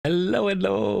Hello,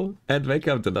 hello, and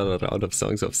welcome to another round of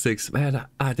Songs of Six. Man,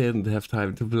 I didn't have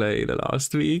time to play the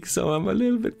last week, so I'm a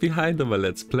little bit behind on my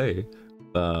Let's Play.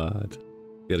 But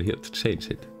we're here to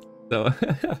change it. So,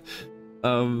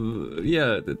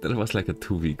 yeah, there was like a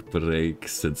 2-week break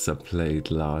since I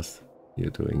played last. What are you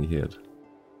doing here?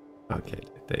 Okay,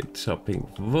 they chopping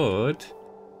wood.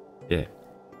 Yeah.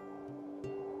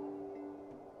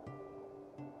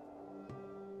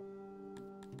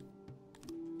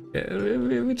 Yeah,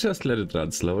 we just let it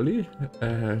run slowly,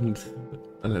 and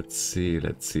let's see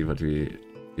what we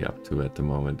up to at the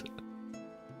moment.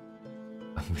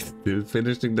 I'm still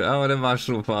finishing the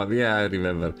mushroom farm. Yeah, I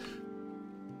remember.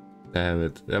 Damn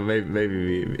it.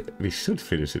 Maybe we should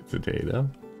finish it today, no?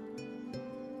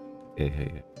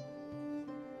 Yeah.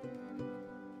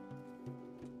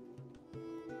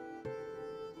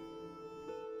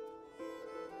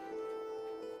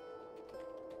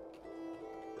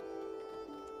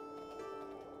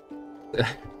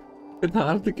 It's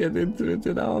hard to get into it,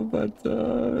 you know, but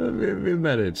we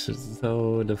managed.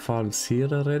 So the farm's here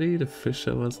already, the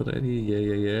fisher was ready,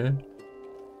 yeah.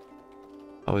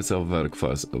 How is our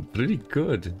workforce? Oh, pretty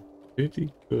good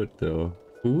though.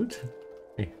 Food?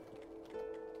 Eh,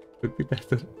 could be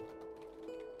better.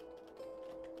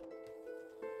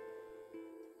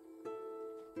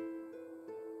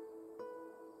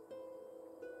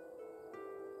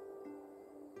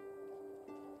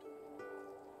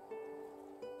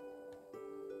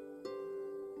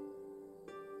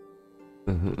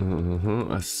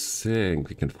 I think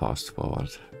we can fast forward.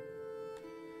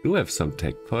 Do have some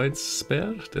tech points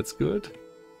spare, that's good.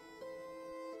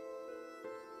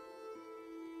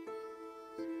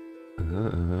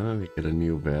 We get a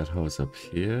new warehouse up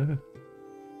here.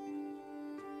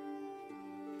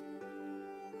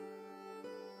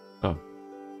 Oh.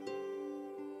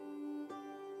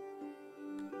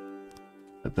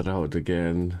 At the route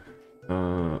again.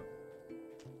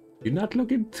 You're not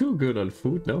looking too good on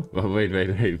food, no? Oh, wait,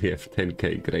 we have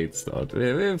 10k great start.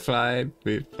 We're fine,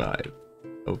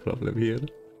 No problem here.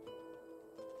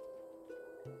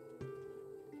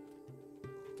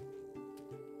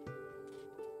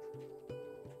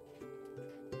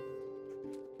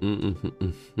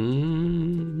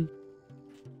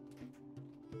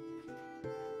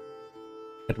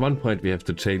 At one point we have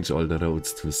to change all the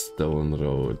roads to stone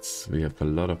roads. We have a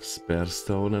lot of spare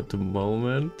stone at the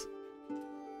moment.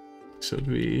 Should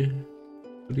we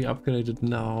upgrade it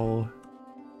now?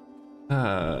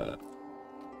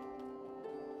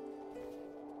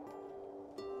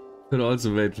 Could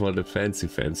also wait for the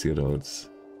fancy roads,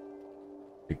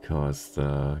 because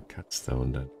the cut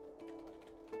stone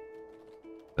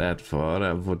therefore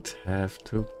I would have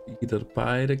to either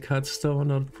buy the cut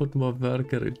stone or put more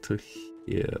worker into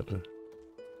here.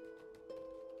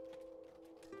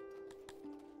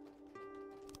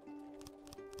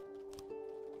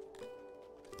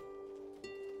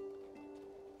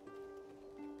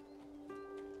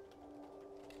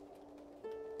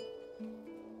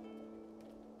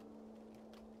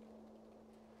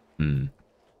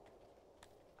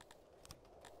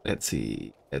 Let's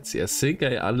see. I think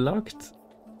I unlocked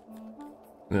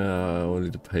only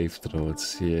the paved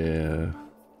roads, yeah.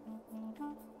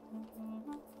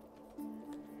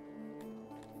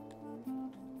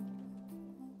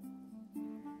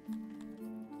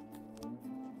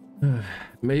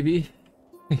 Maybe.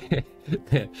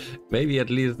 Maybe at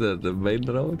least the main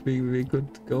road we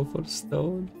could go for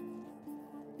stone.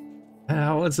 I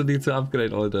also need to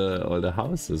upgrade all the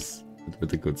houses with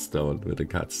the good stone, with the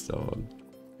cut stone.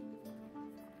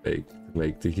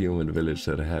 Make the human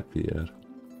villager happier.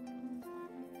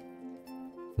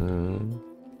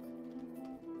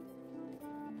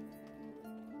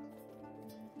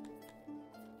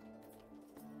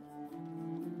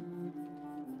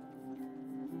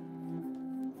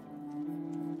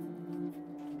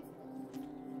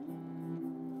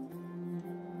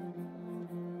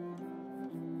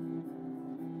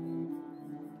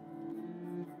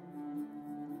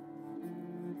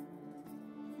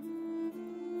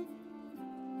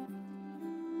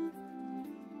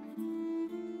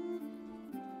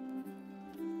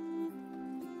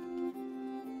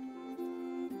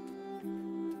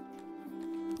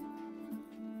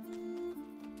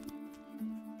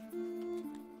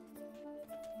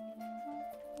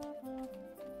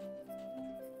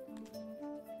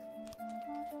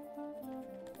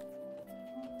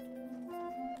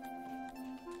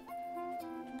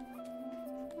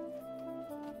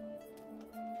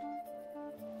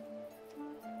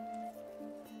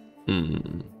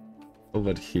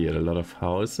 Over here, a lot of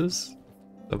houses,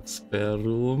 some spare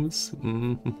rooms.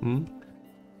 Oh,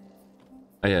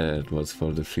 yeah, it was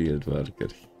for the field worker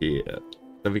here.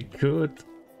 So we could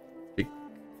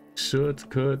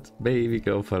maybe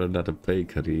go for another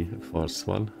bakery, a fourth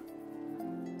one.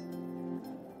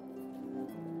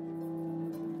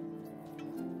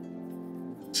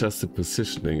 Just the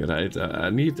positioning, right? I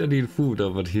need food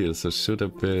over here, so should I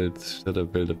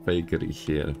build a bakery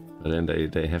here? But then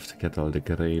they have to get all the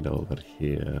grain over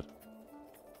here.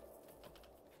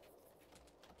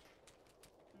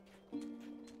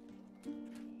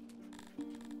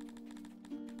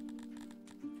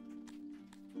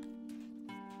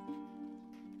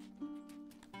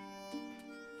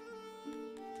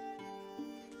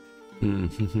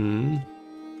 Mm-hmm.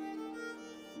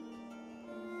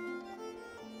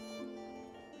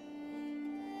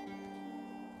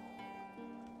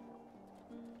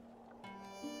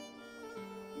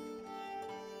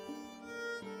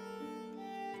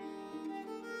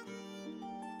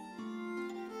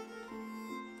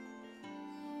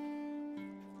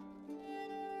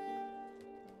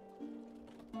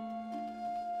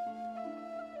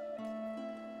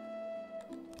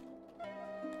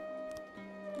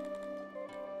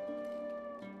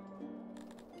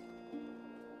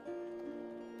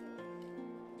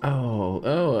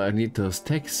 Oh, I need those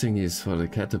tech thingies for the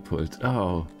catapult.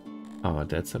 Oh,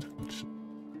 that's unfortunate.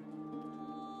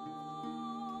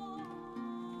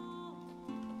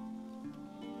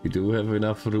 We do have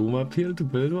enough room up here to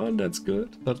build one, that's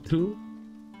good. Not two.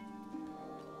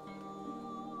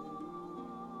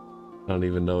 I don't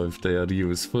even know if they are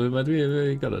useful, but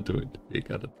we gotta do it. We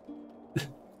gotta.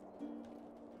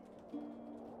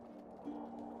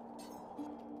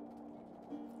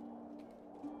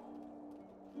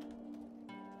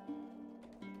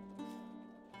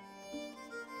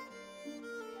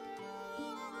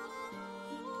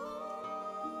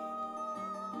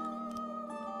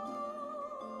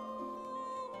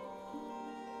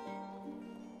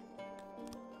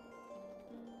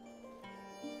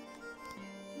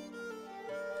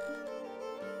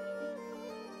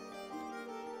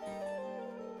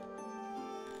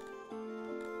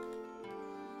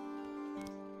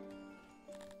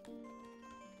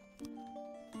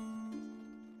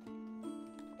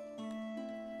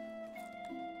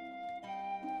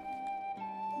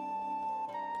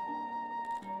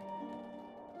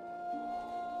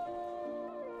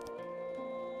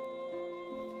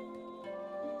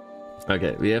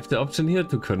 Okay, we have the option here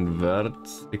to convert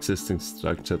existing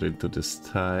structure into this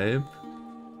type.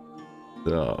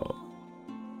 So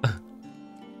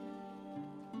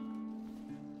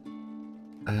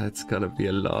it's gonna be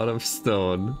a lot of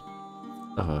stone.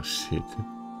 Oh shit.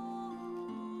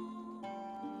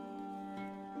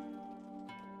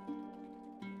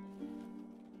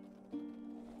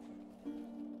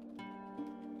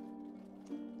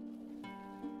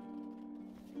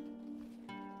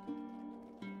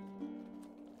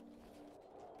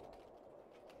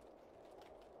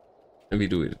 We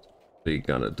do it. We're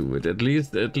gonna do it. At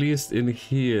least in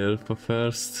here for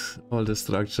first. All the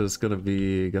structures gonna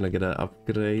get an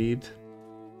upgrade.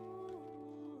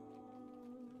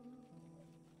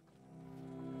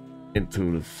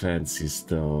 Into the fancy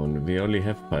stone. We only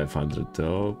have 500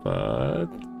 though, but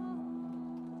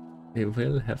we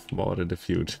will have more in the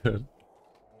future.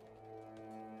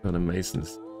 Gonna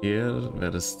masons here.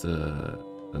 Where is the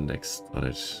next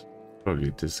storage?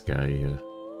 Probably this guy here.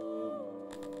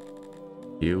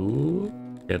 You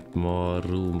get more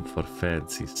room for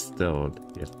fancy stone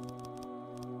here.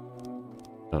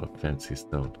 A lot of fancy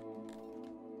stone.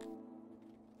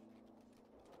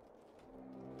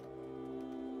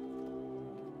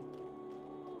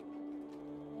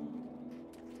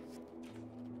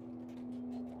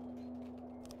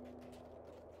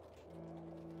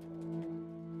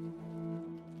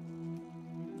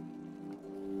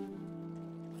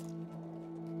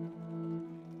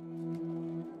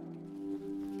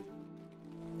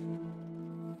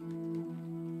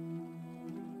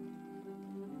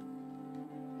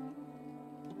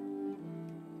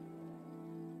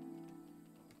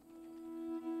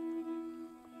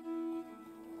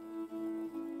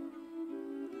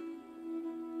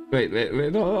 Wait,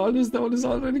 no, all this stone is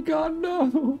already gone,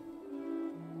 no!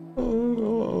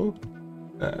 Oh,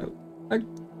 I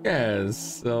guess,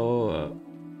 so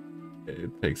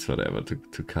it takes forever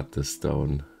to cut the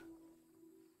stone.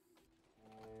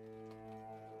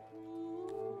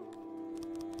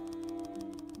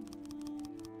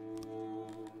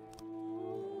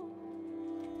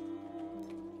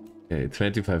 Okay,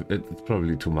 25, it's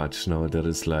probably too much now, there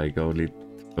is like only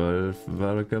 12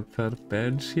 worker per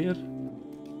bench here.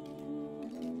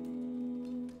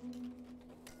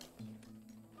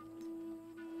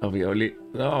 Oh, we only...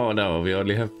 Oh no, we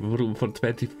only have room for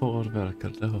 24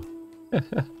 workers. Oh.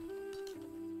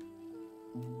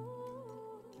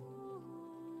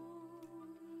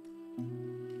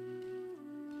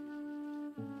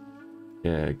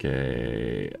 Yeah,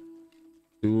 okay.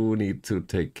 Do need to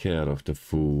take care of the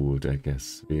food, I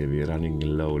guess. We're running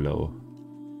low.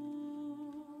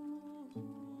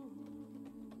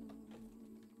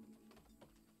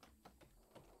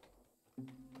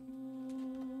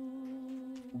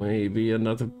 Maybe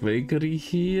another bakery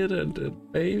here and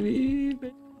maybe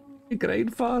a grain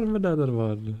farm, another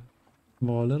one.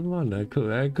 Smaller one. I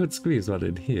could squeeze one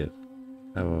in here.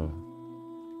 Oh.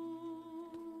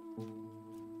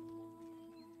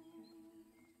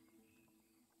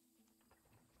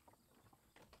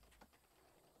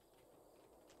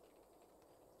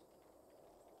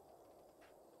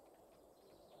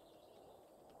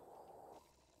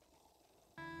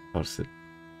 How's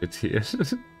it here?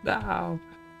 Now.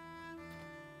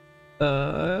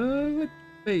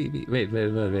 Maybe. Wait.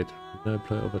 No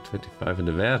employ over 25 in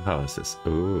the warehouses.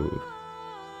 Oh.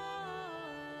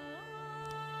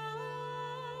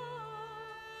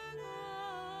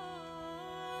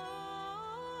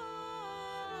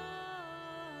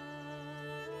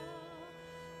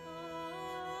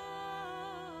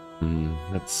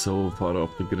 That's so far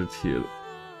off the grid here.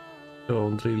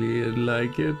 Don't really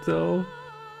like it though.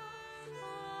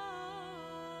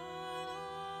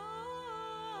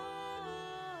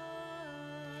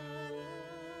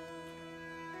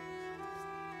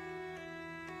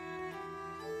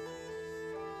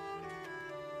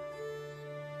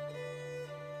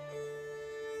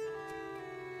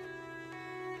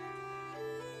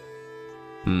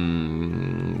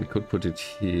 We could put it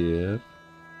here.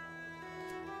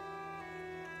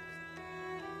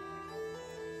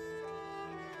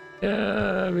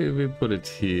 Yeah, we put it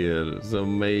here. So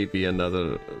maybe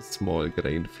another small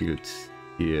grain field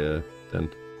here. Then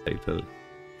later.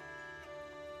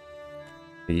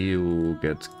 You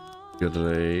get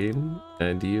grain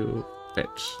and you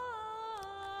fetch.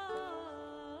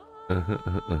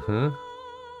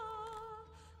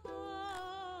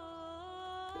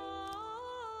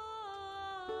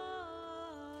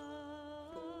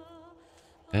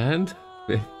 And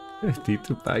we need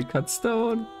to buy cut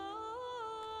stone.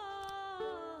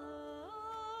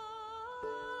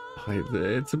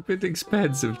 It's a bit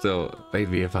expensive though. Wait,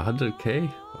 we have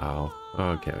 100k? Wow.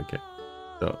 Okay.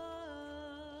 So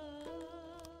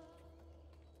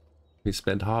we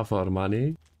spent half our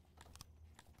money.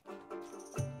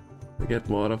 We get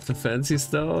more of the fancy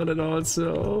stone and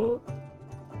also...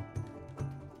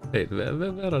 Wait,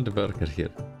 where are the workers here?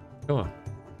 Come on.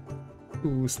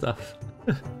 Do stuff.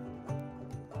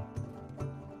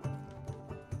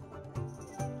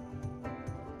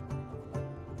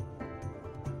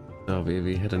 So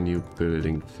we had a new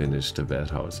building finished, the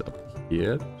warehouse up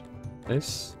here.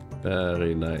 Nice.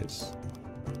 Very nice.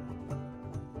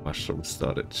 Mushroom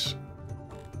storage.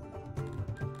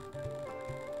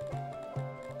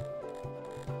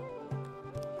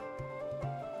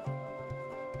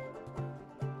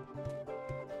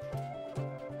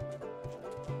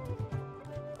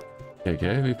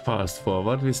 Okay, we fast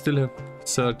forward. We still have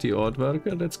 30 odd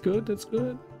worker. That's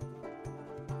good.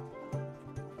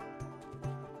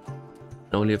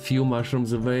 Only a few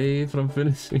mushrooms away from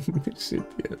finishing this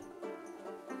shit here.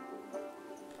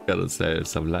 Gotta sell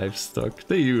some livestock.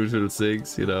 The usual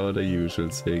things, you know, the usual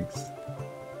things.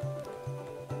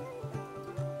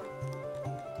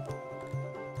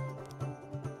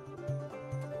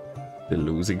 Still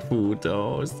losing food.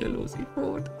 Oh, still losing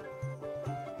food.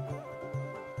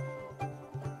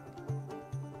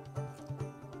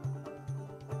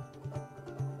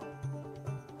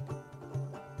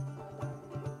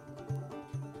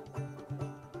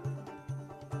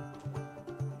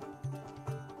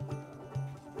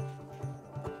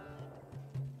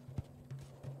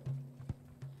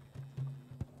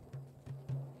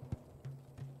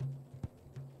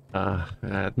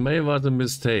 It may was a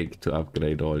mistake to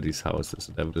upgrade all these houses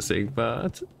and everything,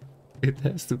 but it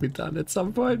has to be done at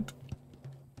some point.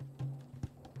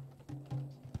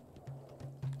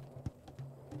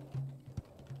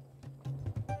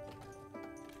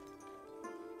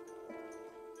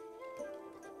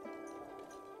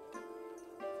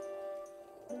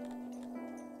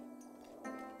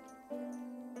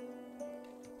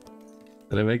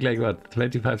 And I make like what,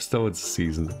 25 stones a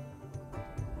season.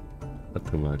 Not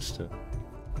too much though.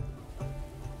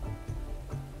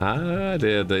 Ah,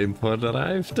 the import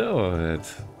arrived though.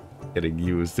 It's getting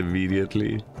used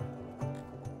immediately.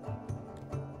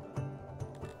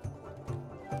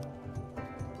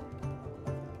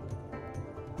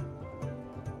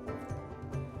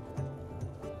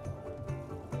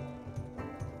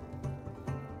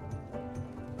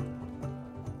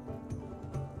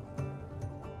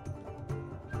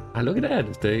 Ah, look at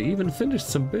that. They even finished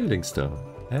some buildings though.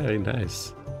 Very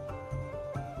nice.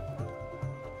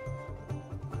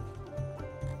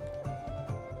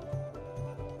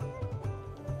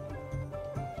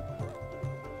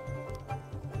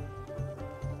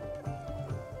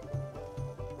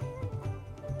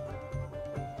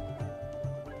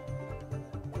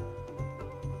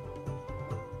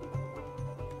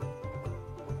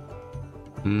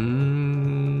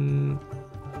 Hmm.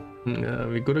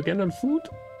 We good again on food?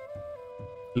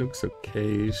 Looks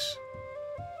okay.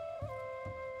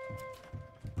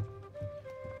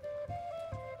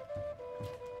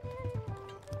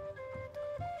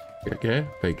 Okay,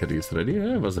 bakery is ready.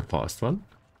 Yeah, it was a fast one.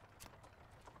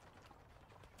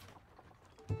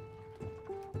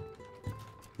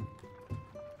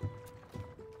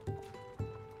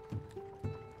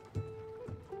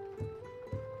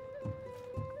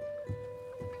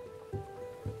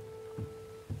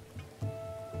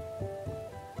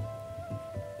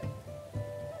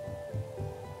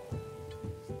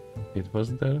 It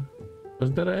wasn't there.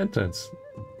 Was there an entrance?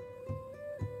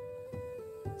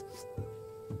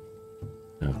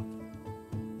 No.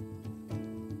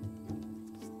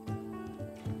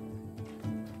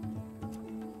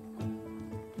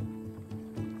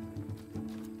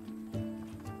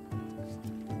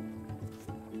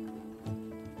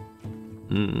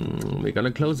 We're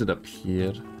gonna close it up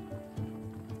here.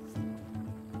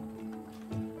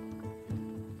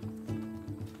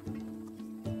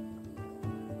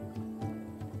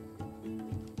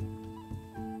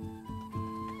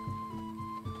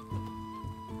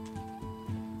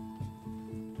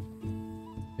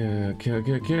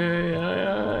 Okay.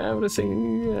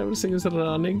 Everything is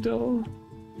running though.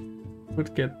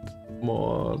 Could get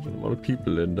more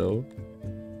people in though.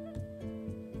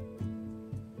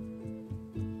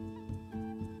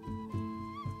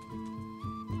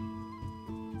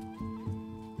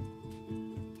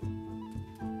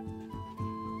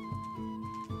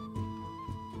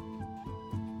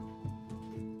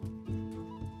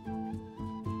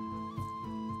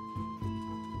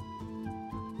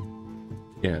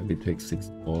 Yeah, we take 6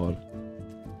 more.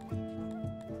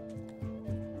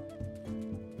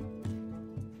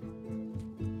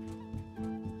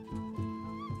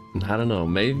 I don't know.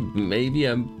 Maybe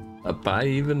I buy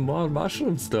even more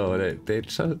mushrooms though. They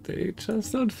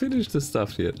just don't finish the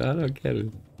stuff yet. I don't get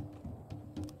it.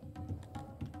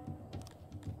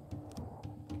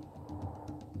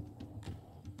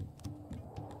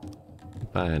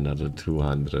 Buy another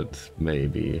 200,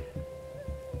 maybe.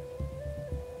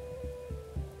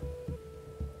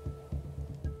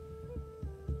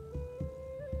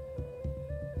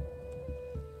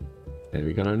 Hey,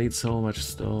 we're gonna need so much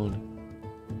stone.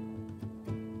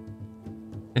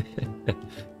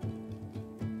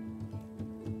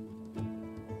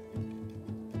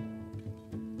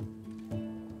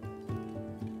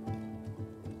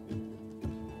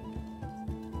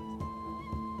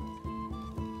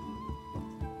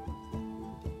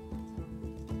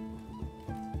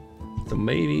 So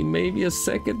maybe a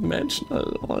second mansion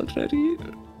already.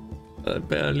 I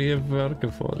barely have work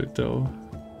for it though.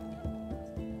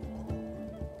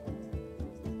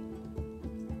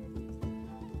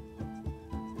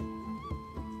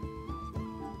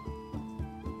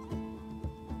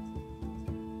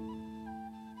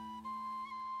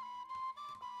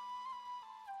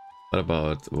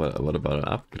 What about an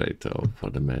upgrade though for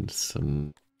the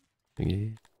mansion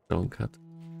thingy? Stone cut.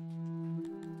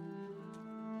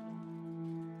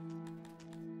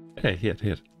 Hey, here.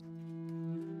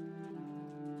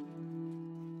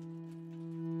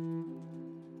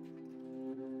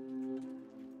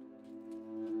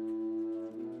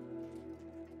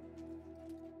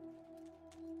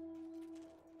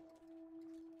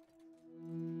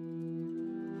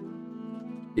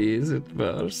 Is it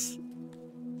worse?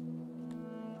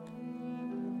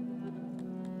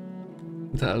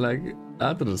 There are like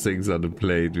other things on the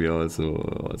plate we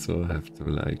also have to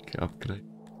like upgrade.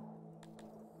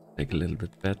 Make a little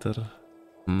bit better.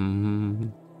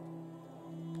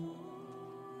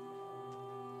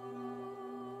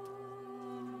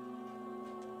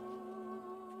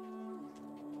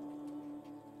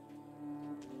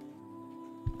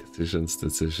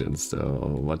 Decisions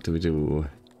though. What do we do?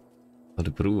 Oh,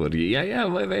 the brewery. Yeah,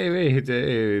 wait.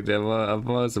 I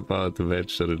was about to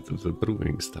venture into the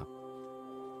brewing stuff.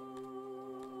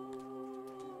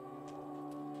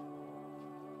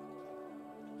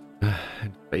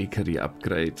 Bakery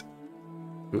upgrade.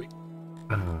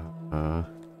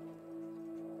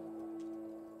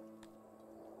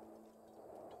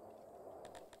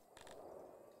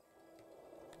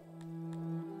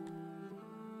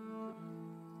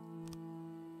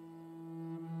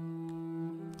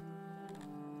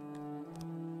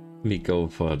 We go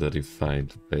for the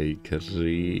refined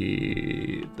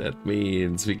bakery. That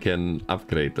means we can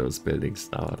upgrade those buildings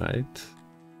now, right?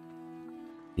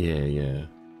 Yeah.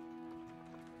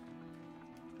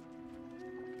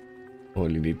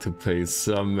 Only need to pay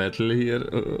some metal here.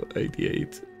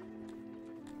 88.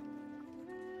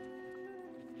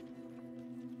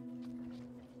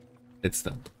 It's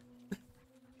done.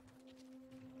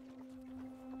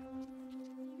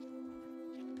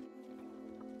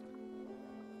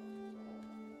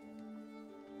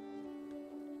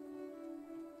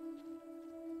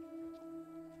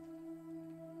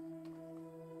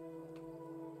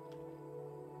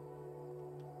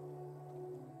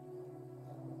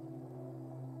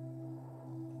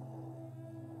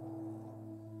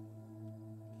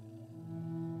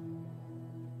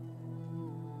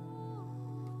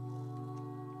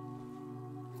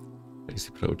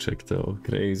 Crazy project though,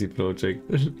 crazy project.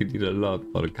 We need a lot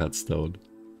more cut stone.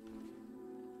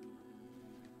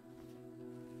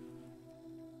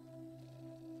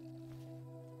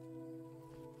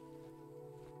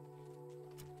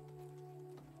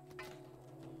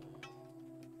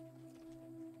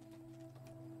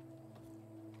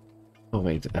 Oh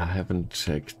wait, I haven't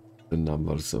checked the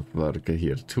numbers of worker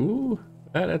here too.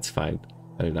 That's fine,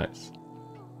 very nice.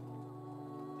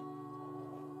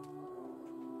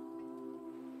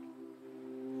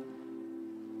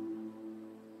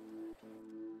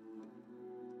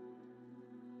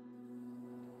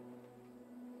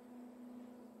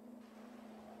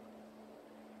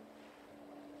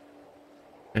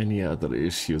 Any other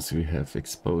issues? We have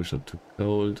exposure to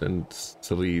cold and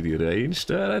 3D range.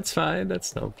 That's fine,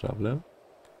 that's no problem.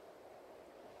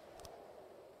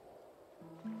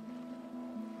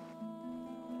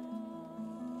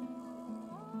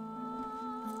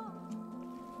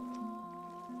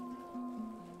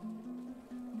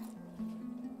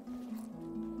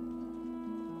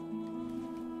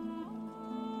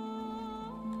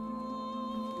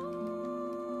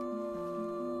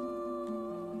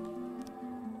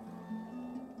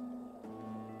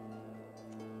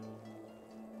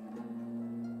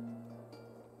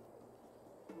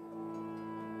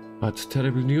 What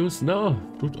terrible news? No!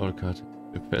 Brute orchid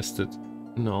infested.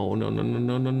 No, no, no, no,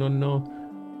 no, no, no, no.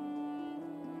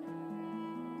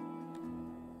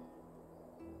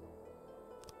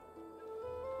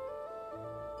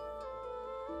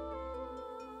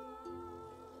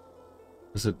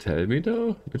 Does it tell me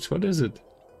though? Which one is it?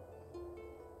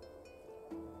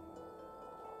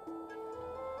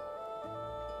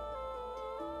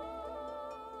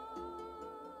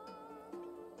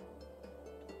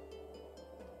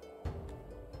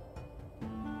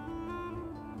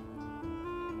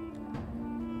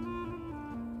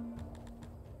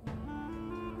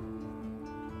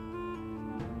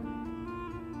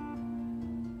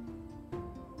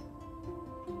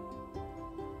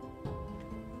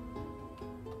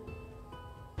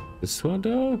 This one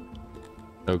though?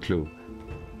 No clue.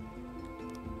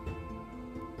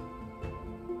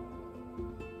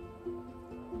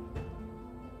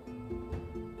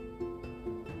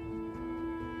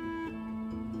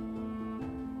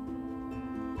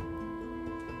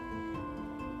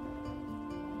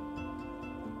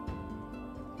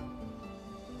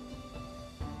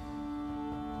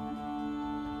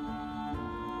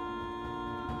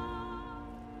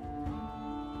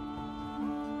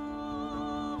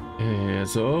 Yeah,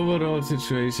 so overall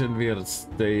situation we are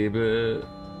stable.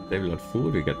 Stable on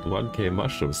food, we got 1k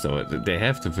mushrooms, so they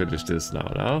have to finish this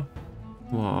now, no?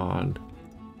 Come on.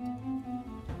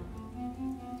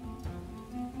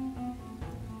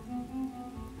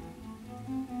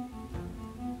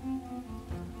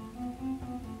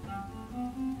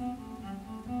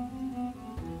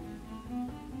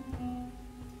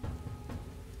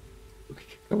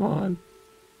 Come on.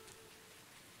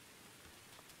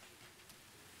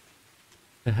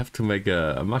 I have to make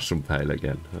a mushroom pile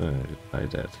again. Buy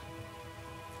that.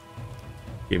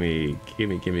 Gimme,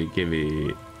 gimme, gimme,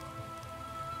 gimme.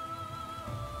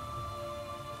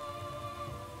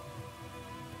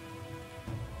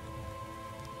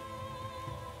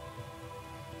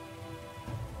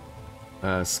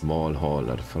 A small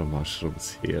hauler for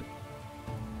mushrooms here.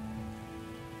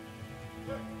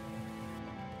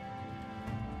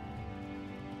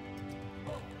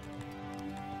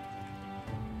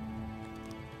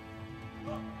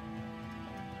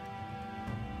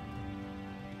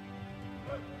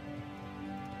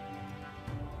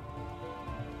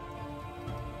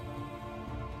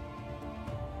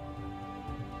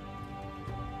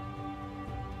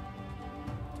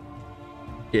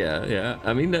 Yeah.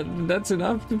 I mean, that's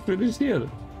enough to finish here.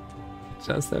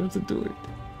 Just have to do it.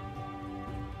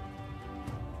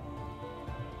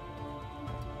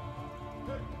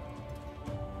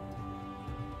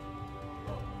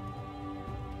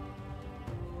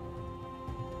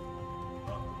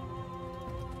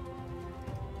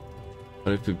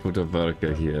 What if we put a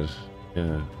worker here?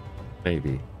 Yeah,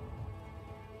 maybe.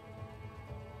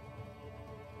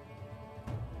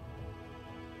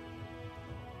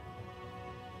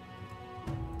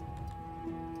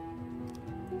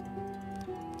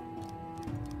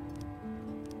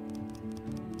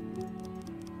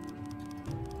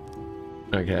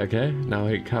 Okay. Now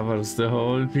he covers the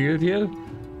whole field here.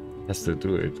 Has to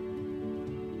do it.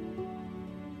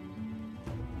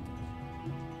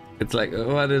 It's like,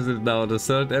 what is it now? The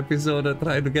third episode I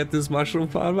try to get this mushroom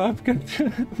farm up.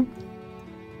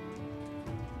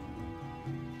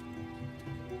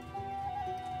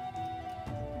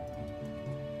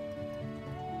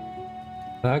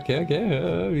 Okay,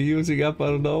 okay. We're using up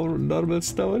our normal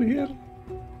stone here.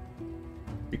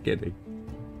 Beginning.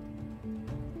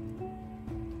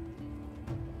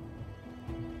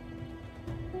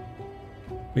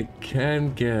 We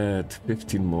can get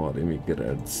 15 more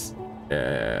immigrants.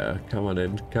 Yeah, come on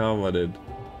in, come on in.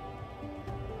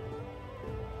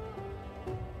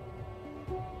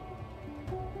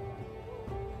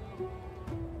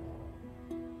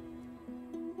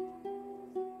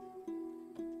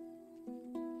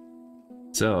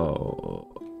 So,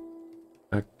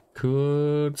 I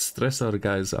could stress our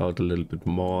guys out a little bit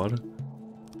more.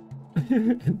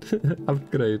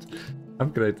 upgrade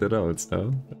the roads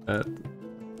though.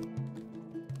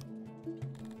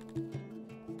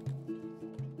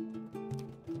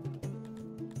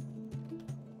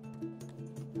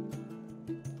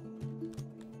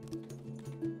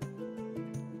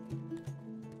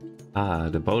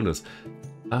 The bonus.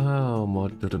 Oh, more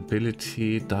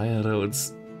durability, dire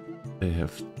roads. They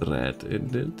have thread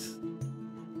in it.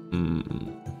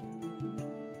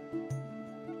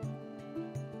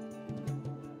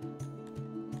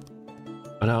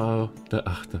 Oh no, the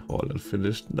hall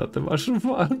finished, not the mushroom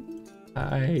farm.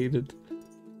 I hate it.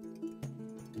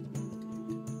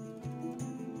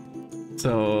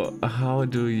 So, how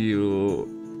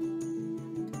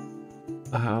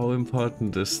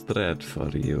important is thread for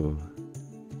you?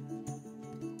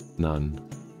 None.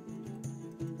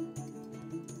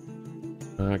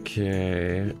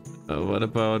 Okay. What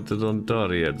about the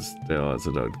Dondorians? They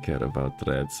also don't care about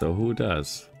thread, so who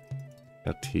does?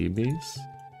 Artemis?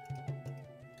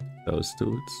 Those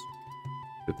dudes?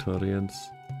 Victorians?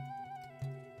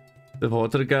 The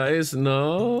water guys?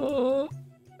 No.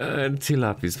 And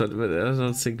tilapis, but I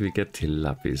don't think we get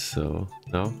tilapis, so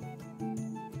no.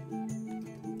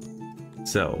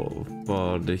 So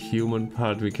for the human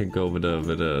part, we can go with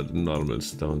a normal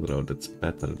stone road. It's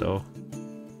better though.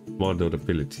 More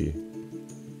durability.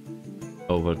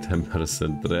 Over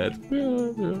 10% thread.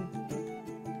 Yeah.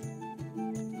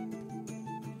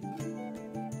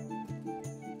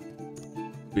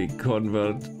 We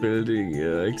convert building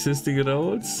existing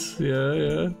roads.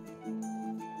 Yeah.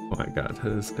 Oh my god,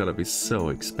 it's gonna be so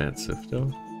expensive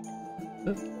though.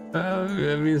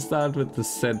 We start with the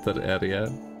center area.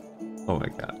 Oh my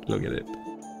god, look at it.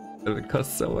 It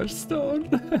costs so much stone.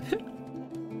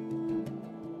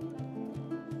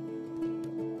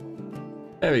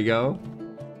 There we go.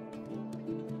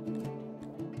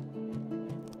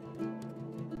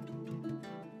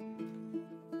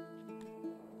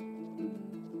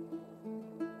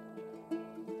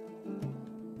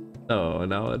 Oh,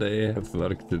 now they have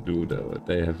work to do though.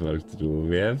 They have work to do.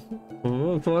 We have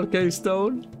 4K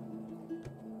stone.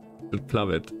 And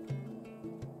plummet.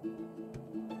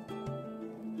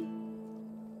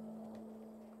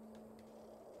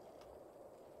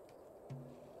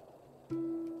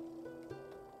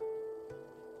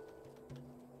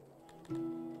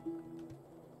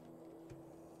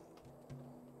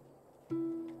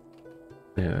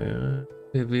 Yeah.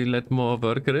 We let more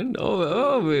worker in.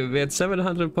 Oh, we had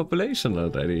 700 population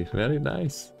already. Very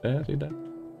nice. Very nice.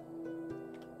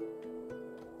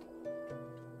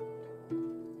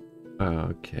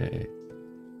 Okay.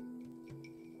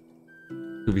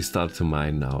 Do we start to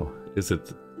mine now? Is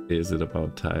it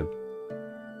about time?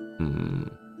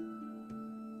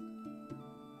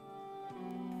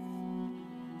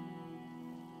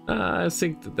 I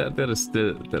think that there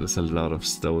is a lot of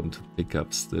stone to pick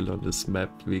up still on this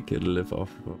map. We can live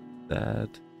off of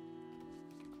that.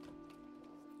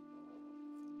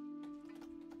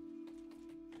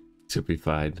 Should be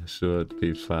fine. Should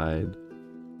be fine.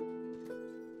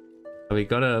 We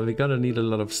gotta need a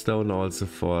lot of stone also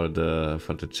for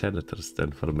the janitors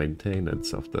then, for the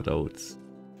maintenance of the roads.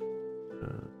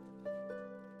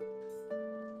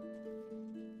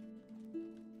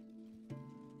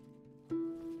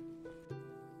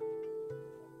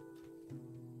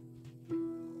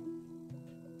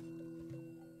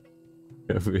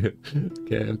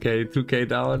 Okay, 2K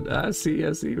down. I see.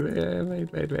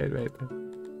 Wait.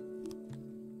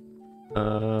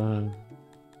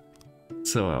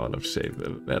 So out of shape.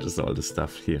 Where is all the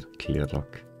stuff here? Clear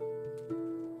rock.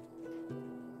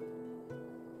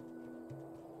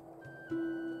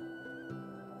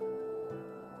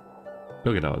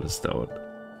 Look at all the stone.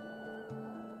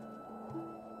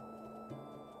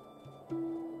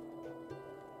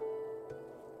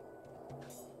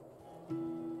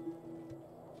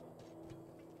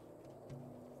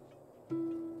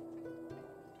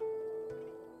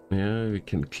 Yeah, we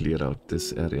can clear out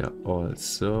this area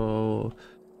also.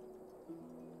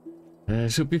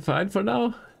 Should be fine for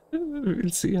now. We'll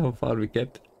see how far we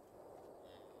get.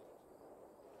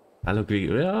 Ah, look,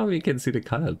 we can see the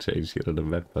color change here on the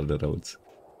map on the roads.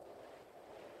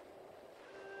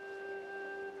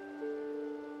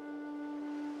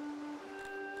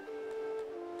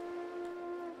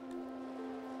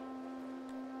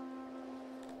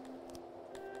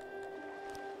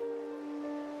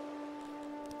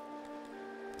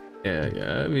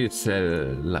 Yeah, we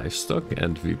sell livestock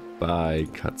and we buy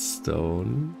cut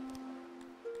stone.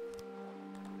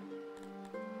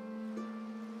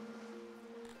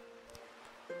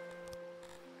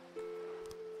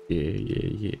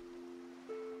 Yeah.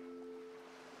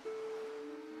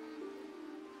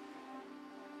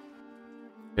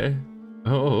 Okay.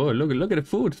 Oh, look at the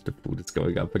food. The food is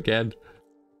going up again.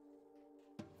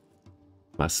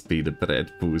 Must be the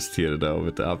bread boost here now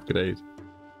with the upgrade.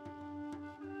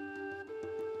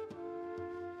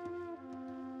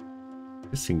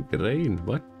 Missing grain,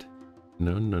 what?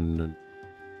 No.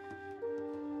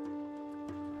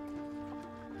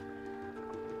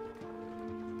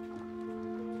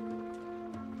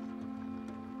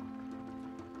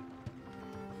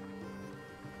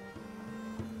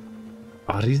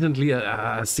 Oh, recently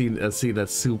I've seen that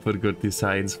super good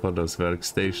designs for those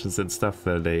workstations and stuff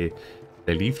where they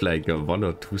leave like one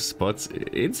or two spots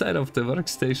inside of the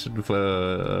workstation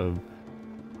for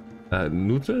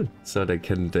neutral, so they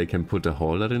can put a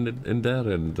hauler in there,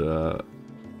 and so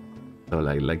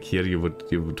like here you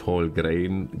would haul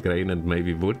grain and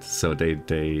maybe wood, so they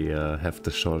have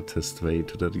the shortest way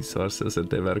to the resources and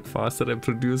they work faster and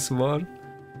produce more.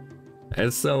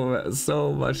 And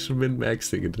so much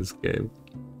min-maxing in this game.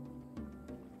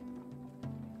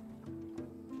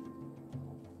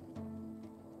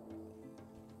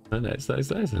 Oh, nice.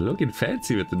 Looking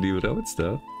fancy with the new roads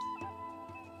though.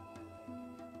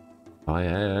 Oh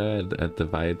yeah, and the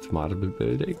white marble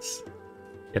buildings.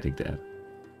 Getting there.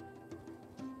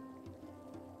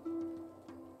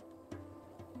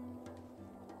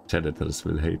 Janitors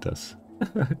will hate us.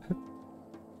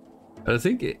 I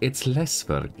think it's less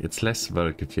work. It's less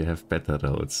work if you have better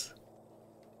roads.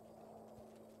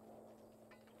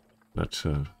 Not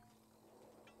sure.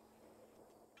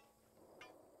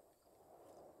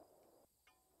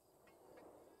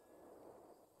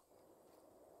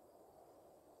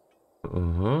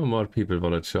 More people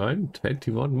want to join.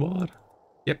 21 more.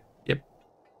 Yep.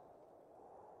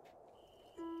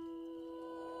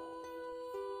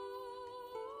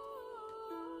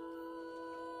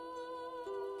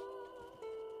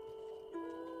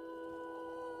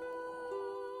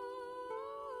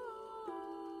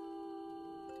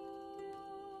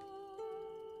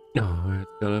 Oh,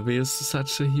 it's gonna be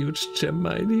such a huge gem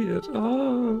mine here.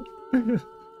 Oh.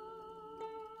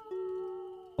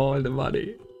 All the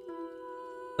money.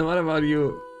 And what about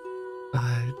you?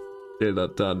 Still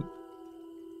not done.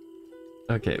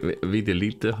 Okay, we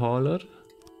delete the hauler.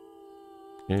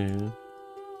 Yeah.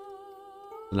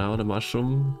 Now the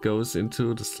mushroom goes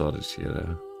into the storage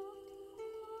area.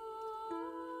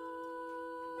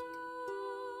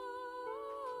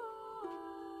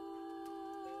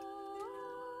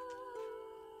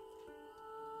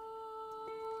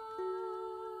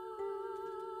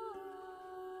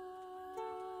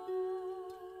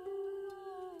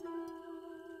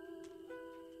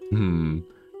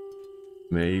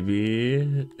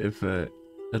 Maybe if I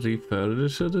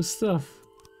refurnish the stuff.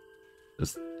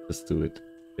 Just do it.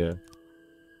 Yeah.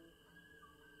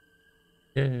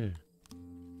 Yeah.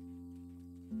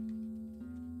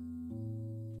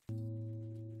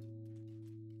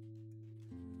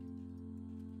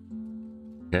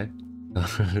 Okay.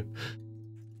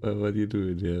 What are you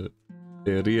doing here?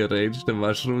 They rearrange the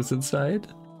mushrooms inside?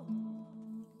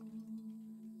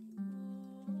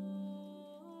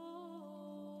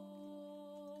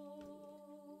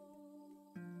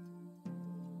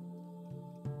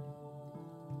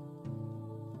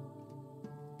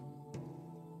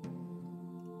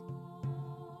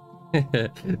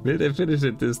 Will they finish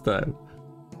it this time?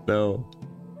 No.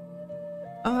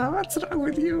 Oh, what's wrong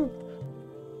with you?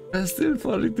 There's still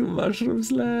 42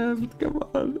 mushrooms left. Come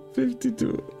on,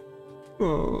 52.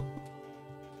 Oh.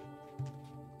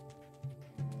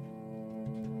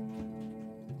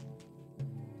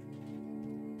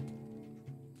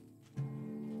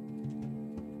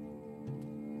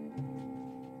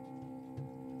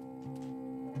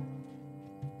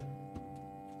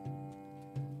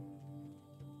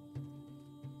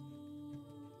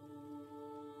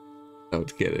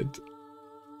 Don't get it.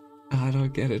 I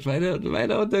don't get it. Why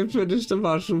don't they finish the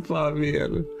mushroom farm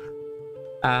here?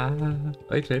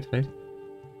 Wait.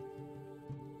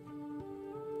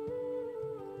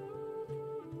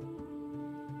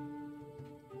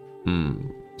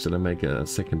 Should I make a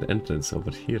second entrance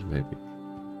over here maybe?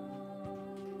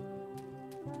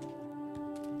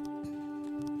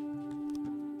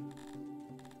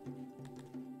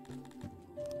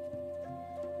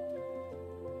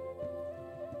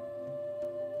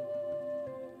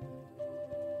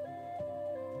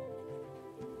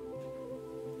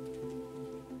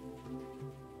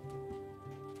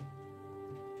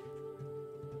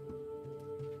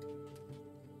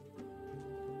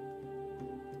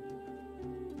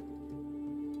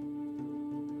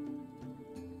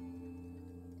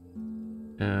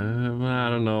 I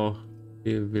don't know.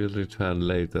 We will return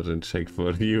later and check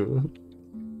for you.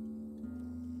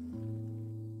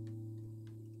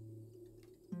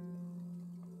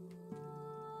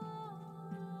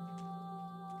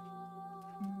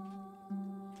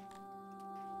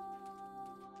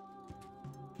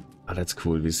 Oh, that's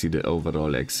cool. We see the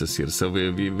overall access here. So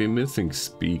we're missing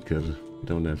speaker. We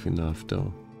don't have enough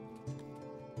though.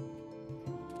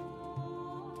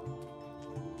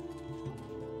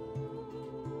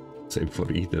 Same for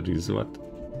eateries, what?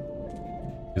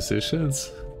 Musicians?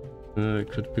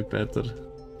 Could be better.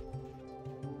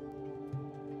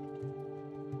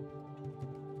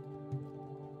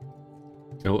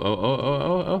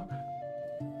 Oh.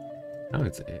 Oh,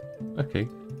 it's okay.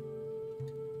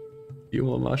 You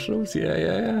want mushrooms?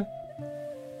 Yeah.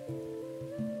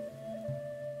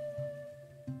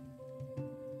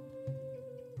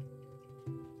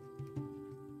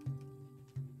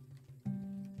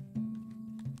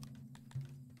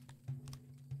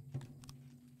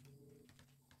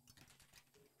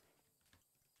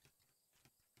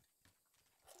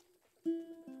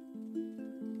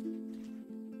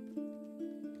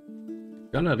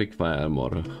 Gonna require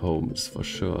more homes for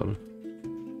sure.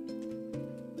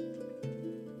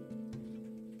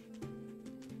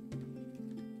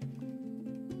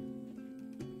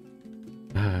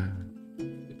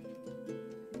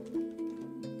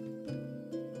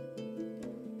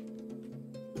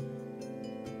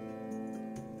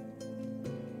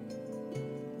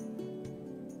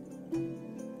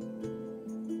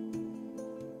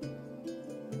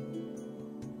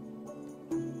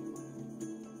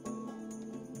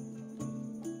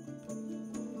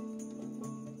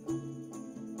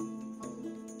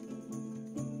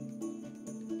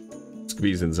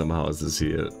 Squeezing some houses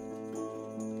here.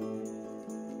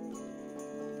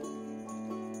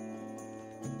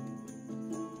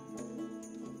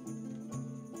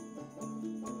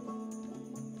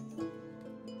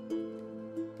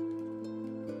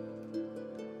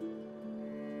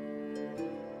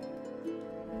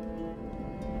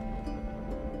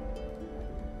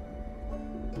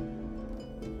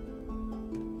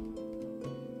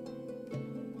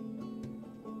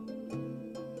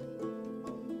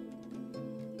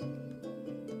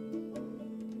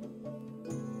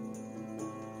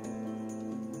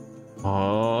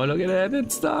 Oh, look at that,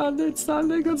 it's done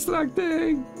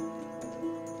reconstructing.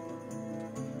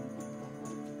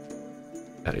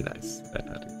 Very nice,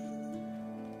 very.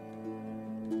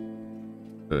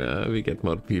 Yeah, we get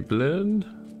more people in.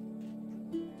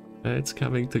 It's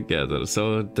coming together,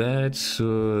 so that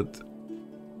should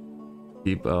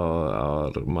keep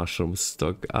our mushroom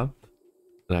stock up.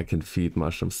 And I can feed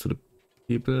mushrooms to the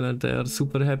people and they are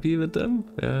super happy with them.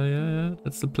 Yeah,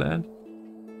 that's the plan.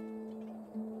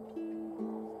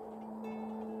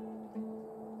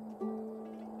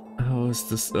 How is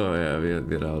this? Oh yeah,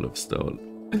 we're out of stone.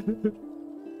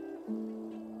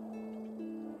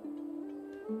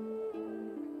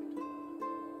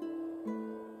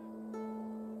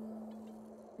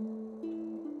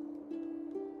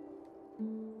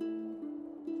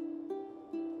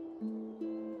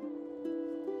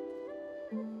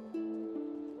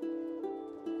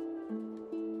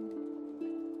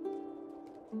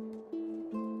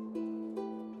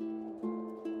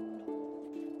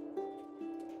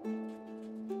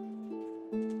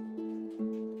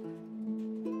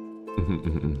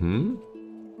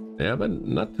 Yeah, but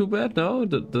not too bad now.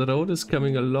 The road is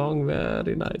coming along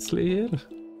very nicely here.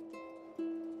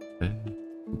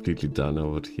 Completely done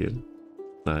over here.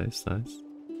 Nice.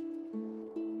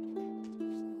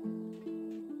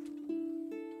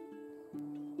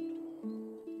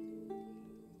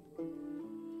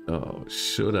 Oh,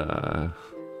 should I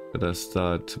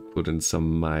start to put in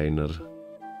some miner?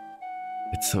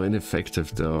 It's so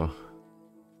ineffective though.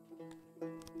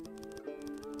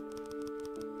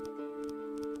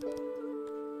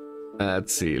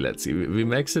 Let's see. We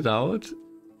max it out.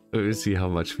 We see how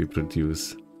much we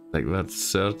produce. Like what,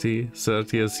 30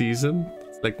 a season?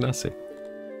 It's like nothing.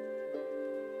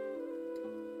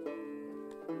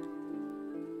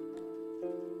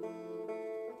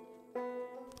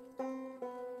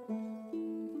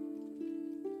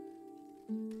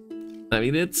 I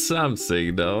mean, it's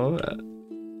something though.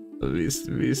 We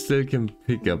still can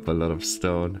pick up a lot of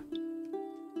stone.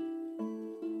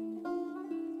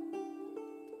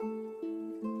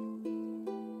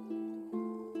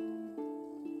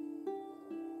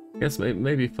 Guess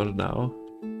maybe for now,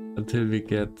 until we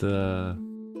get a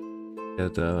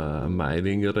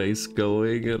mining race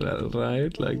going,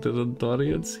 right? Like the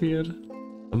Dorians here.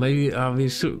 Or maybe we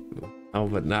should. Oh,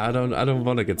 but no, I don't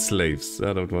want to get slaves.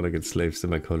 I don't want to get slaves in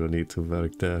my colony to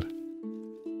work there.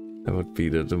 That would be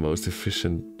the most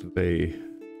efficient way.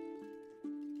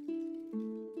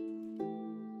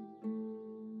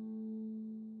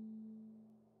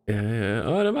 Yeah.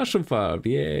 Oh, the mushroom farm.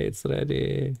 Yeah, it's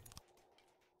ready.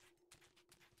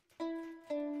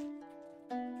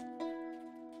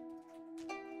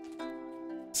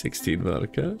 $16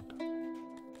 worker.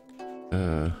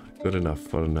 Good enough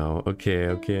for now. Okay,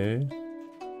 okay.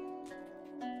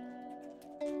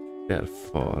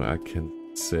 Therefore, I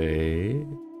can say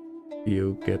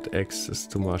you get access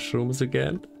to mushrooms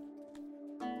again.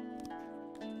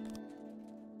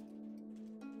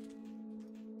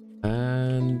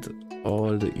 And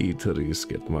all the eateries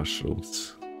get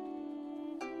mushrooms.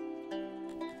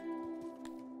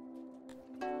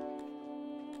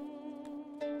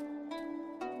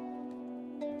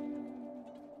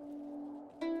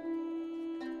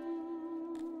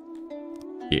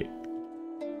 Yeah.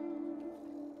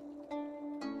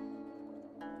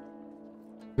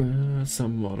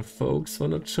 Some more folks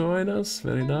wanna join us.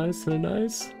 Very nice, very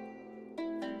nice.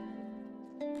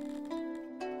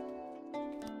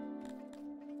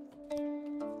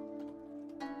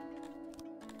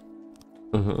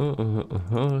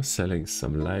 Selling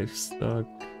some livestock.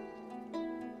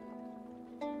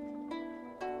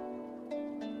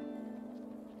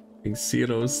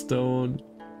 Zero stone,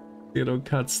 zero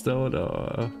cut stone.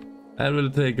 Oh, it will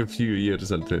take a few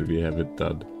years until we have it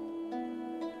done.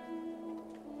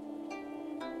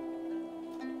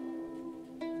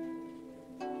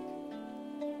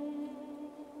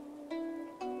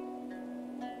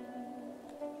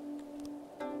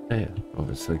 Yeah,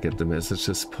 obviously get the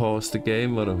messages, pause the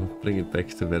game or bring it back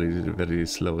to very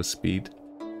slow speed.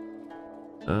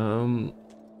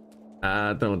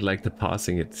 I don't like the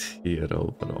passing it here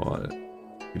over or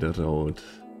the road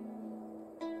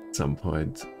at some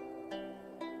point.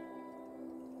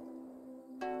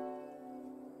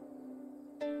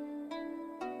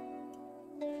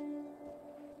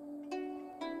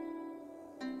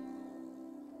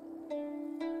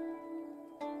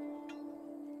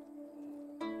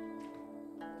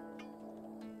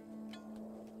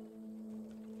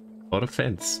 Or a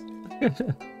fence.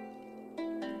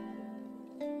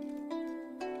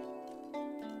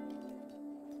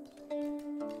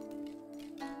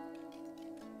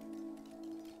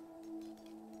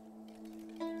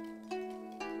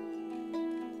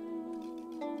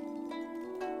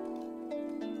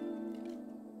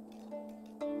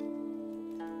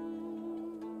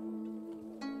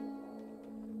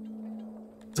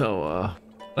 So,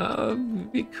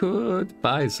 we could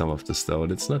buy some of the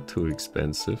stone. It's not too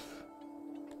expensive.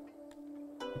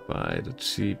 Buy the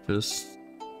cheapest.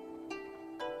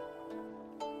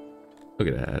 Look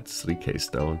at that, 3k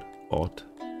stone. Odd.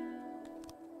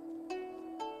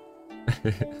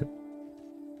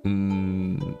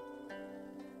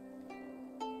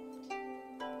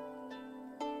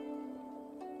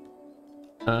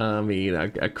 I mean,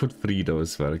 I could free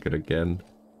those worker again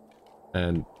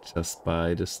and just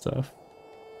buy the stuff.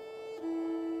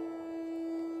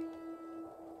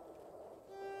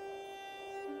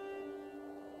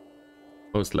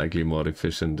 Most likely more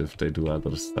efficient if they do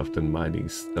other stuff than mining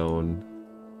stone.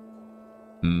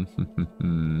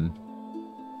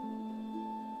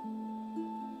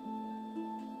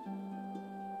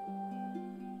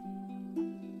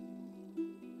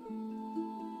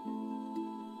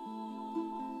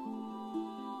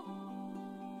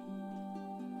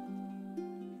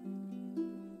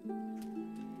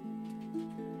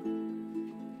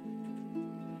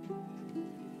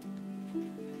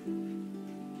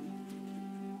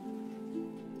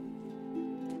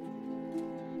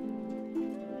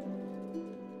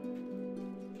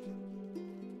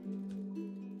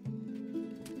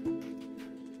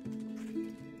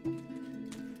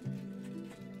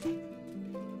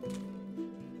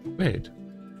 Wait,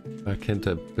 why can't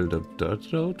I build a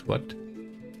dirt road? What?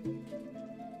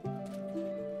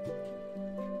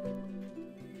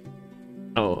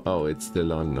 Oh, it's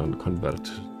still on convert.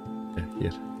 Yeah,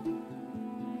 here.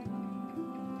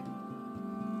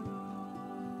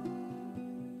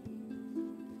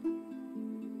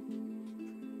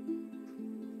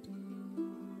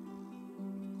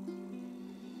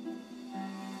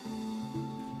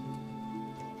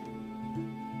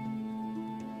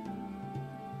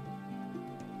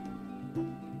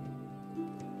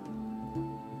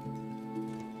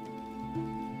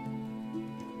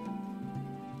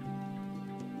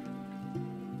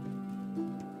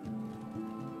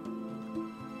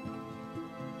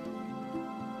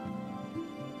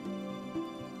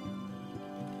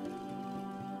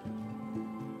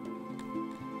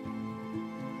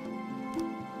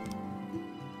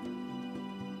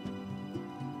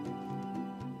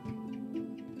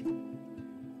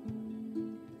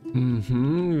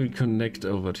 We connect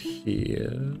over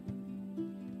here.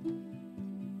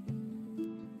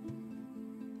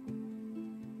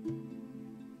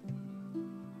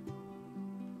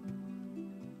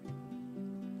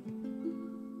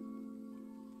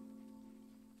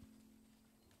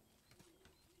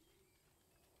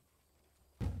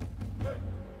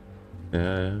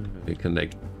 We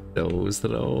connect those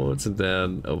roads and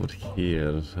then over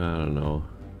here. I don't know.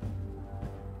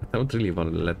 I don't really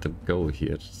want to let them go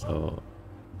here, so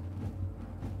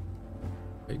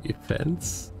maybe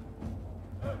fence.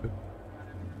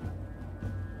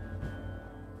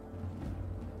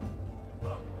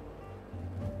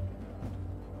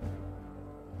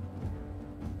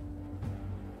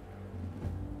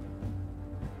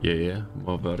 Yeah,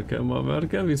 more worker, more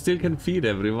worker. We still can feed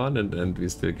everyone and we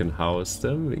still can house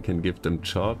them. We can give them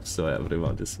jobs, so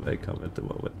everyone is welcome at the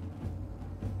moment.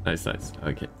 Nice, nice.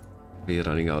 Okay. We're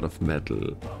running out of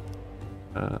metal.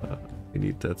 We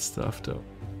need that stuff though.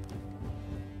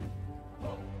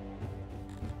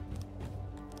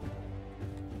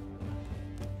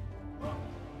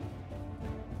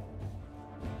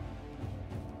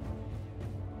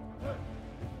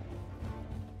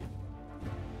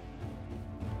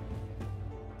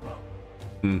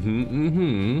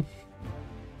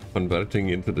 Converting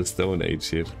into the Stone Age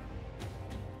here.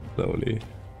 Slowly.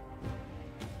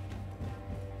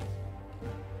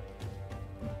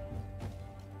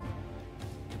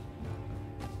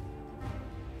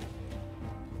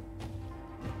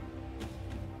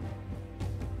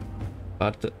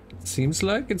 But it seems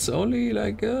like it's only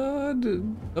like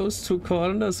those two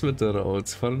corners with the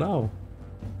roads for now.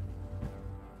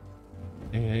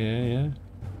 Yeah.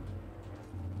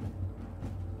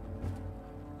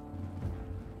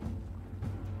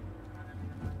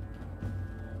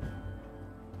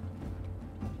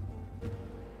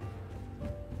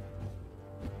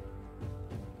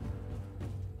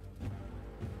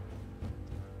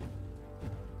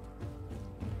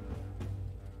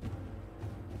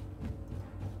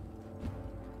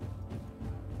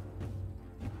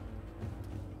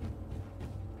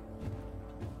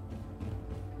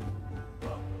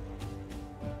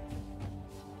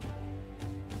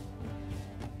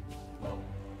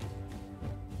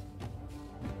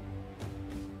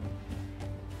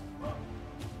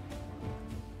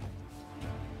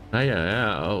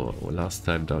 Yeah. Oh, last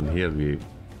time down here we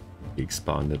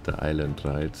expanded the island,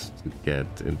 right? To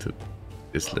get into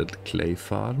this little clay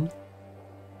farm.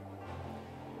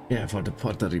 Yeah, for the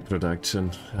pottery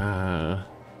production. So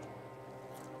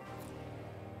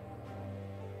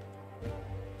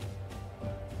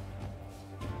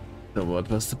what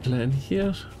was the plan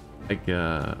here? Like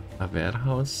a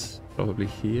warehouse, probably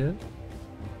here.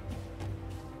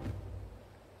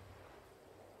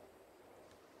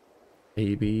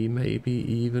 Maybe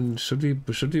even should we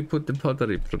put the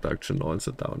pottery production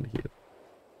also down here?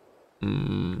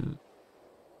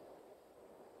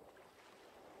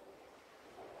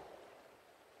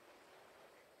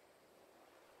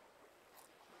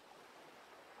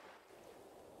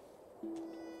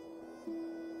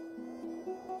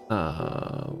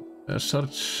 A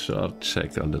short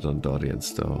check on the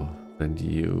Dondorians though, when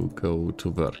you go to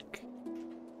work.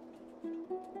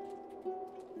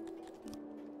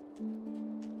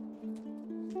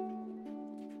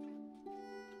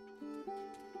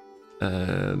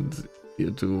 And you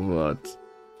do what?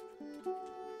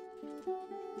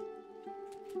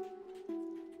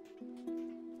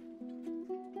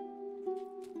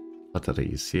 Pottery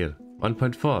is here.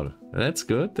 1.4. That's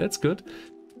good, that's good.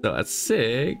 So I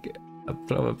think I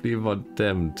probably want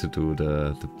them to do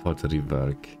the pottery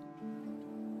work.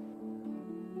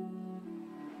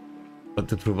 But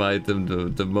to provide them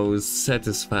the most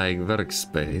satisfying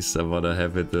workspace, I want to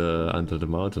have it under the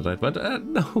mountain, right? But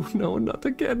no, not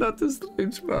again, not the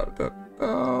strange mountain.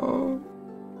 Oh.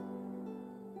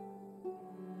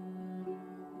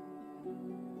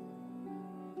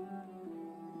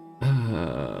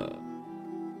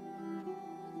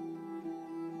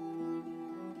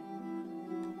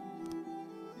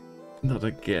 Not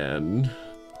again.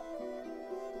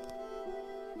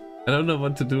 I don't know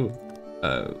what to do.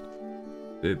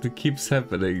 It keeps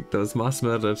happening. Those mass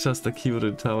murders just occur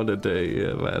in town and they,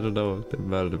 I don't know, they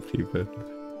murder people.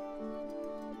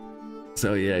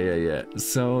 So yeah.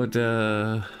 So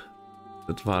the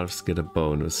dwarves get a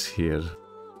bonus here.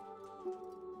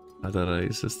 Other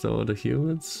races though, the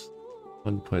humans?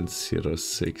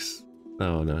 1.06.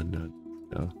 No.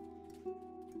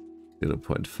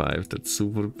 0.5, that's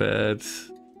super bad.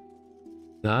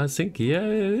 No, I think, yeah,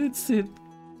 it's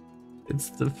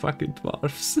the fucking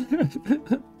dwarfs.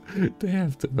 They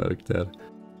have to work there.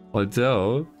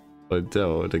 Although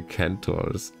the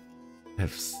centaurs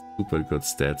have super good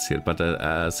stats here, but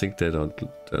I think they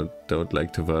don't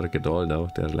like to work at all now.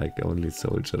 They're like only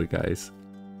soldier guys.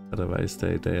 Otherwise,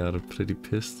 they are pretty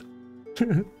pissed.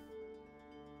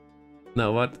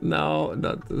 Now what? No,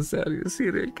 not the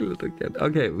serial killer again.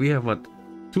 Okay, we have what?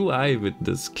 2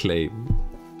 eyewitnesses claim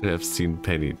to have seen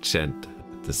Penny Chant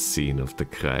at the scene of the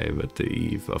crime at the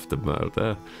eve of the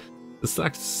murder. The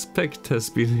suspect has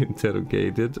been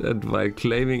interrogated and while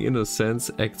claiming innocence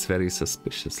acts very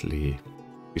suspiciously.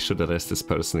 We should arrest this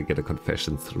person and get a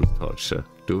confession through torture.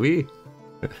 Do we?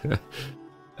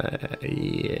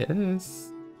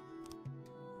 Yes.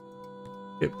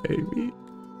 Yeah, baby.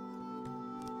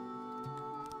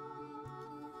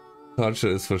 Torture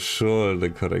is for sure the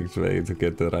correct way to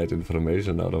get the right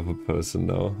information out of a person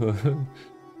now.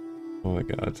 Oh my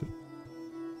god.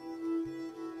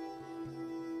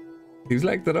 Seems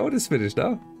like the road is finished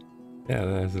now. Yeah,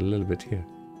 there's a little bit here.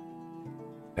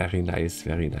 Very nice,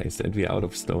 very nice. And we're out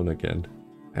of stone again.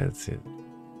 That's it.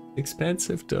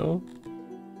 Expensive though.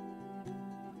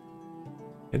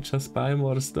 And just buy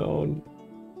more stone.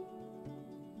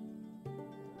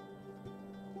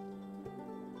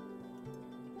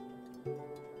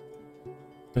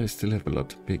 I still have a lot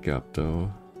to pick up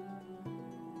though.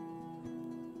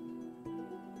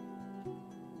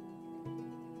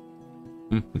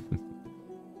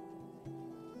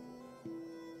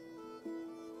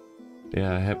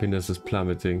 Yeah, happiness is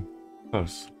plummeting. Of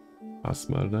course. Fast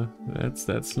murder.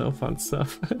 That's no fun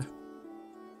stuff.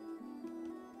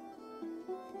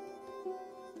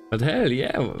 But hell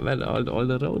yeah, when all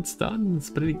the roads done, it's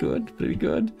pretty good, pretty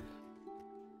good.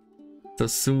 So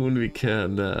soon we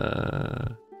can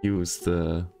use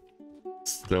the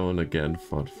stone again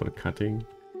for cutting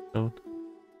stone.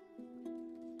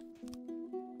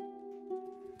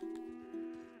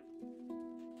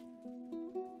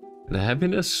 The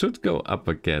happiness should go up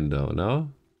again though, no?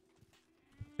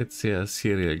 It's yeah,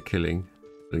 serial killing.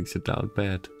 Brings it down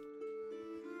bad.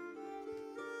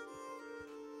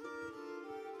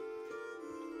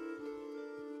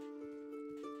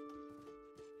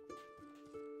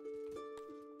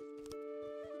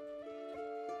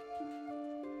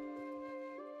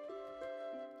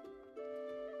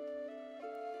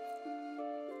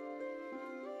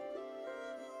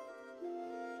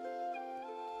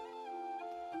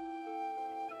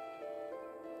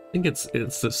 I think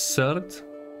it's the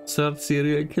third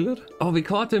serial killer. Oh, we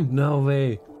caught him! No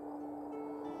way.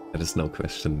 There is no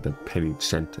question that Penny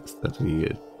Chant is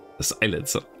the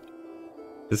silencer,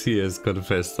 as he has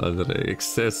confessed under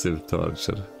excessive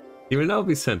torture. He will now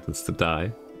be sentenced to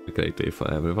die. A great day for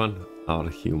everyone. Our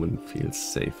human feels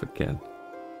safe again.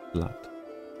 Blood.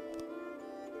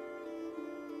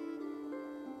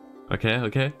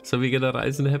 Okay. So we get a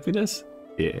rise in happiness?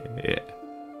 Yeah.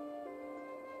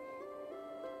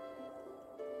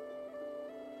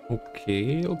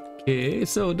 Okay,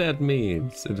 so that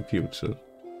means in the future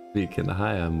we can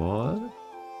hire more.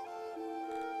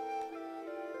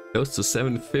 Close to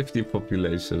 750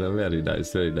 population, very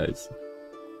nice, very nice.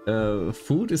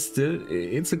 Food is still,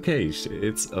 it's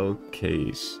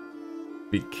okay.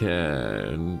 We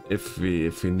can, if we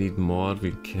need more,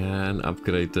 we can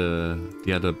upgrade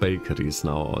the other bakeries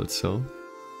now also.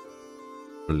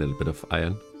 A little bit of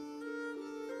iron.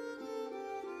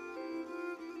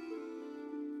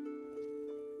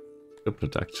 The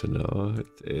production, no,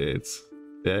 it's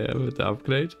yeah, with the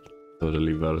upgrade,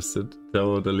 totally worth it.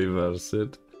 Totally worth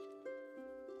it.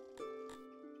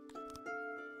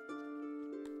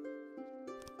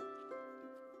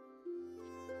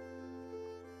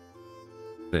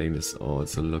 Train is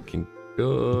also looking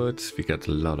good. We got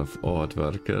a lot of odd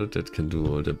worker that can do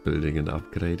all the building and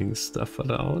upgrading stuff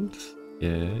around.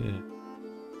 Yeah.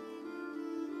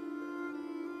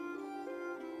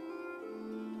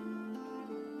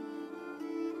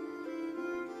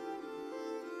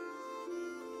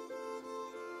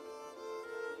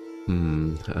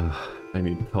 I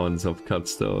need tons of cut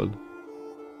stone.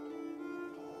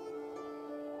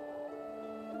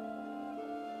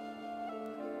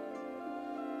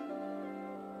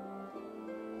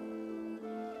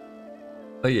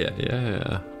 Oh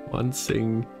yeah. One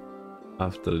thing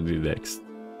after the next.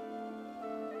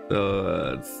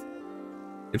 So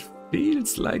it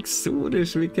feels like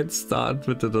soonish we can start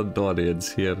with the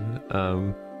Dondorians here.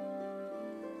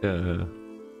 Yeah.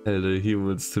 Tell the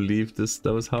humans to leave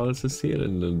those houses here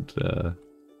and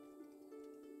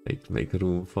make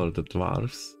room for the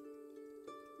dwarves.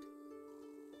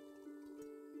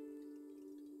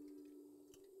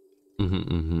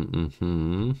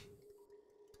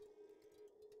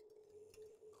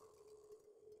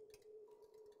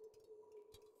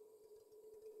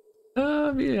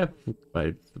 We have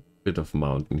quite bit of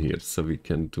mountain here, so we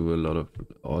can do a lot of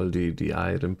all the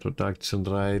iron production,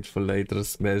 right, for later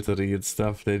smeltery and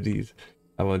stuff. They need,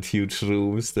 I want huge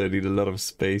rooms, they need a lot of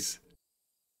space.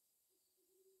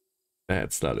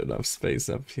 That's not enough space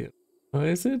up here. Or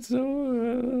is it?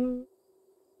 So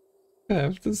I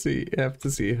have to see.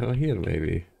 Oh, here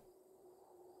maybe.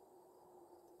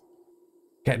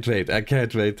 Can't wait. I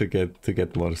can't wait to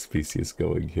get more species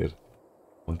going here.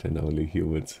 More than only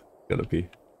humans. Gonna be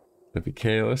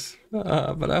chaos.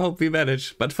 But I hope we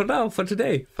manage. But for now, for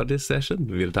today, for this session,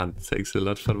 we're done. Thanks a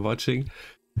lot for watching.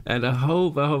 And I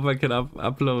hope I can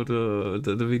upload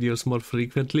the videos more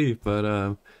frequently.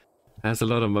 But has a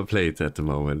lot on my plate at the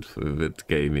moment with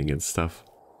gaming and stuff.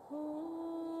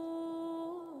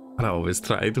 I always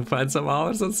try to find some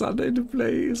hours on Sunday to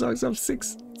play Songs of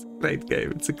Six. It's a great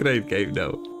game. It's a great game,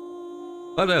 though.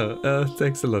 Oh no,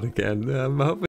 thanks a lot again. I hope